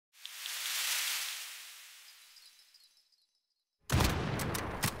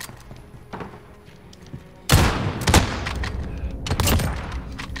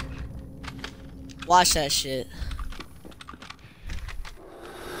Watch that shit.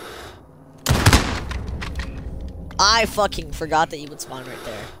 I fucking forgot that you would spawn right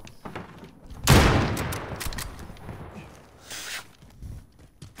there.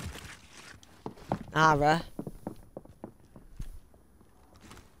 Nah, bruh.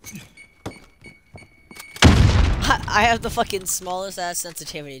 I have the fucking smallest ass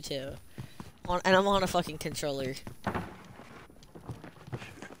sensitivity too. And I'm on a fucking controller.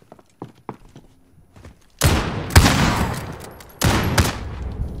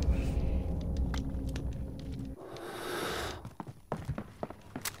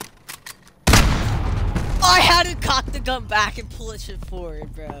 I had to cock the gun back and pull it shit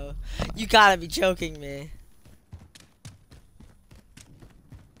forward, bro. You gotta be joking me.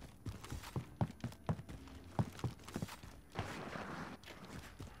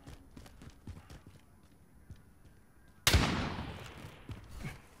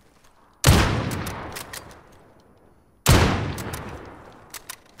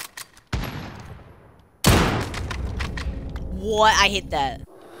 What? I hit that.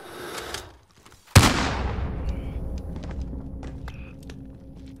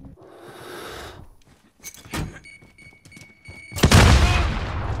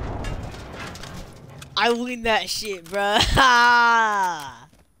 I win that shit, bruh. I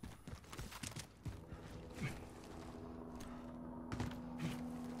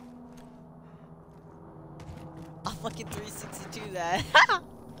fucking 362 that.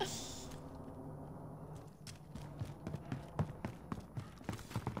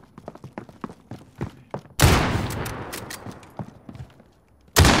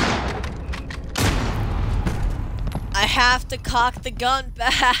 I have to cock the gun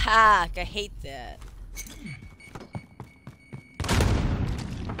back. I hate that.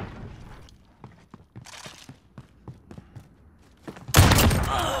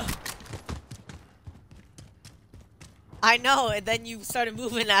 I know, and then you started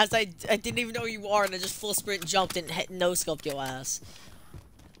moving as I didn't even know where you are, and I just full sprint jumped and no scoped your ass.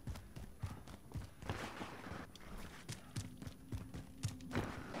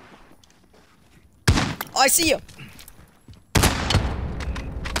 Oh, I see you.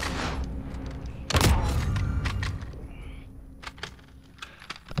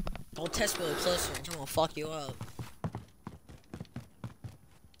 Don't test really close range, I'm gonna fuck you up.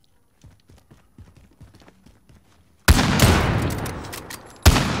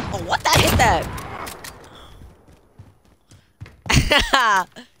 Oh, what? That hit that?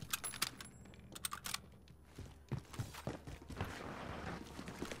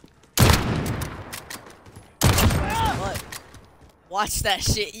 What? Watch that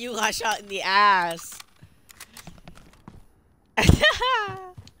shit. You got shot in the ass.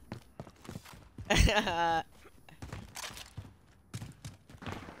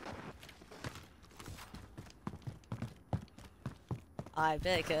 I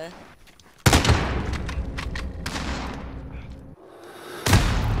bet. I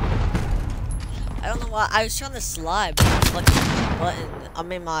don't know why. I was trying to slide, but my fucking button. I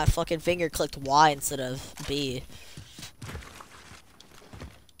mean, my fucking finger clicked Y instead of B.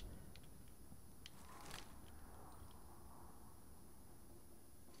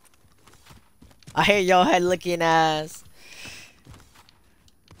 I hear your head looking ass.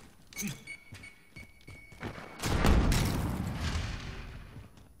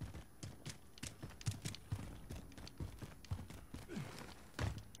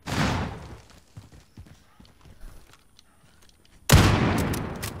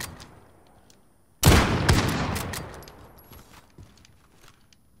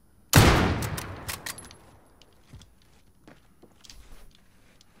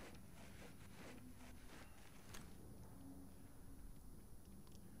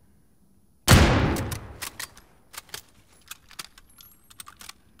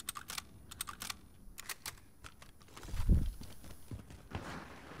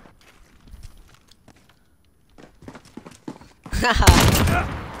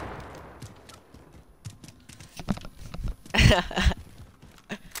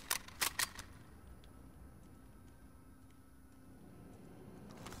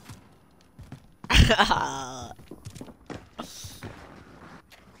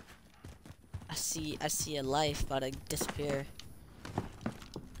 I see a life about to disappear.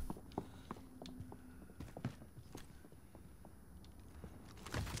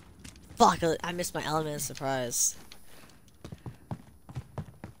 Fuck, I missed my element of surprise.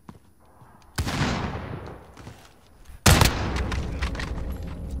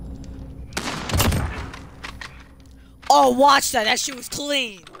 Oh, watch that. That shit was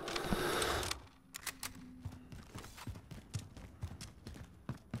clean.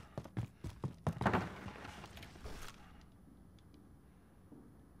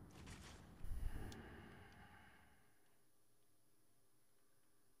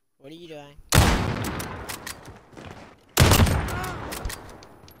 What are you doing?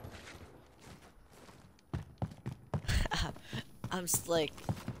 I'm slick.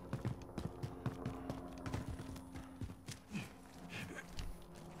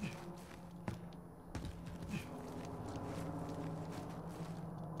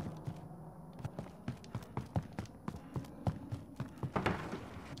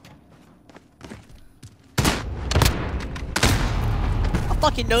 I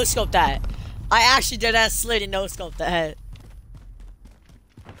fucking no-scoped that. I actually did that slit and no-scoped that.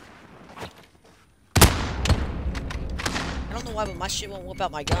 I don't know why, but my shit won't whip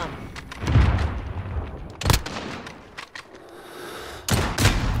out my gun.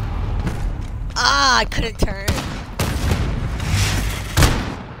 Ah, I couldn't turn.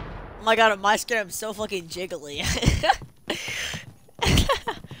 Oh my god, my screen, I'm so fucking jiggly.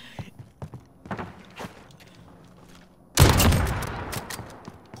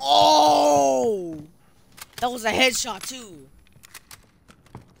 Oh! That was a headshot too.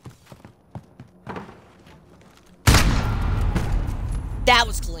 That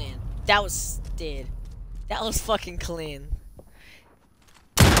was clean. That was dead. That was fucking clean.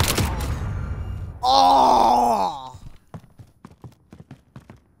 Oh!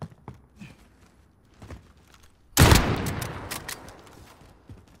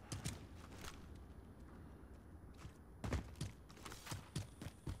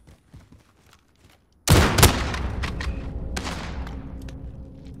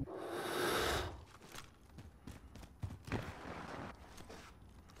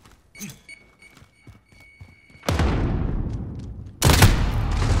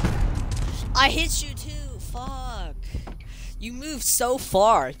 I hit you too, fuck. You moved so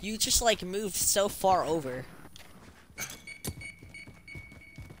far. You just like moved so far over.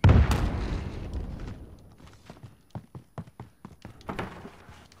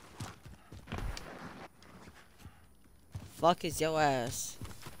 Fuck is your ass?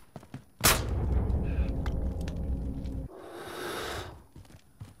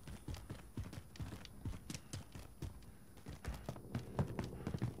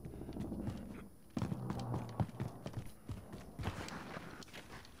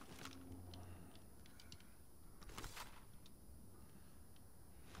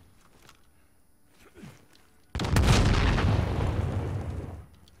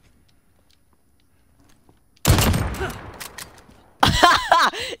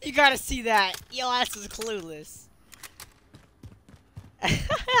 You gotta see that. Your ass is clueless.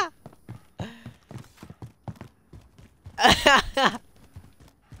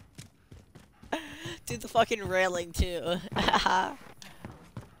 Do the fucking railing too.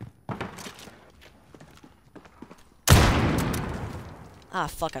 Ah,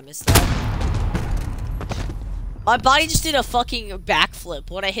 fuck, I missed that. My body just did a fucking backflip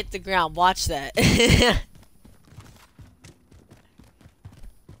when I hit the ground. Watch that.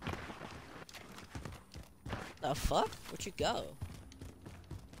 The fuck? Where'd you go?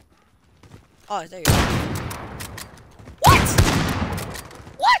 Oh, there you go. What?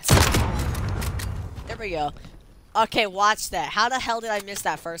 What? There we go. Okay, watch that. How the hell did I miss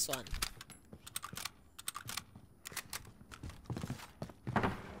that first one?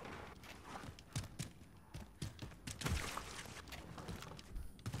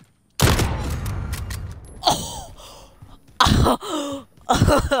 Oh!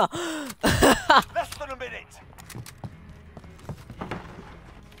 Less than a minute.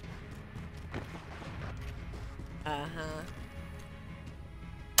 Uh-huh.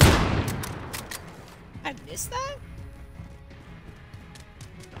 I missed that?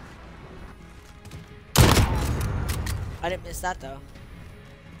 I didn't miss that though.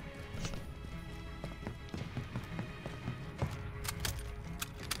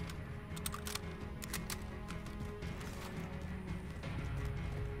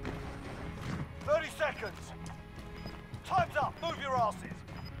 Time's up. Move your asses.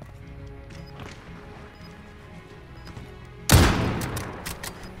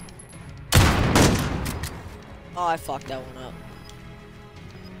 Oh, I fucked that one up.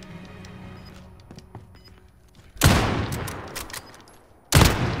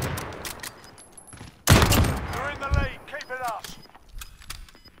 You're in the lead. Keep it up.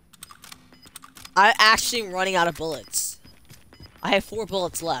 I actually am running out of bullets. I have 4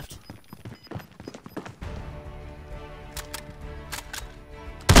 bullets left.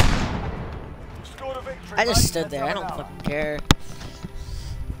 Scored a victory, I just mate. stood there. I don't fucking care.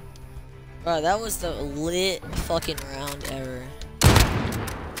 Bro, that was the lit fucking round ever.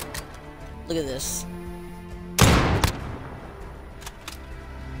 Look at this.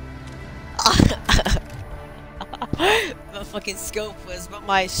 The fucking scope was, but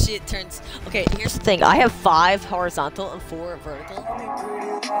my shit turns. Okay, here's the thing. I have 5 horizontal and 4 vertical. Tell me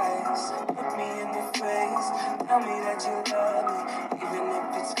pretty lies, look me in the face. Tell me that you love me, even if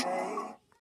it's fake.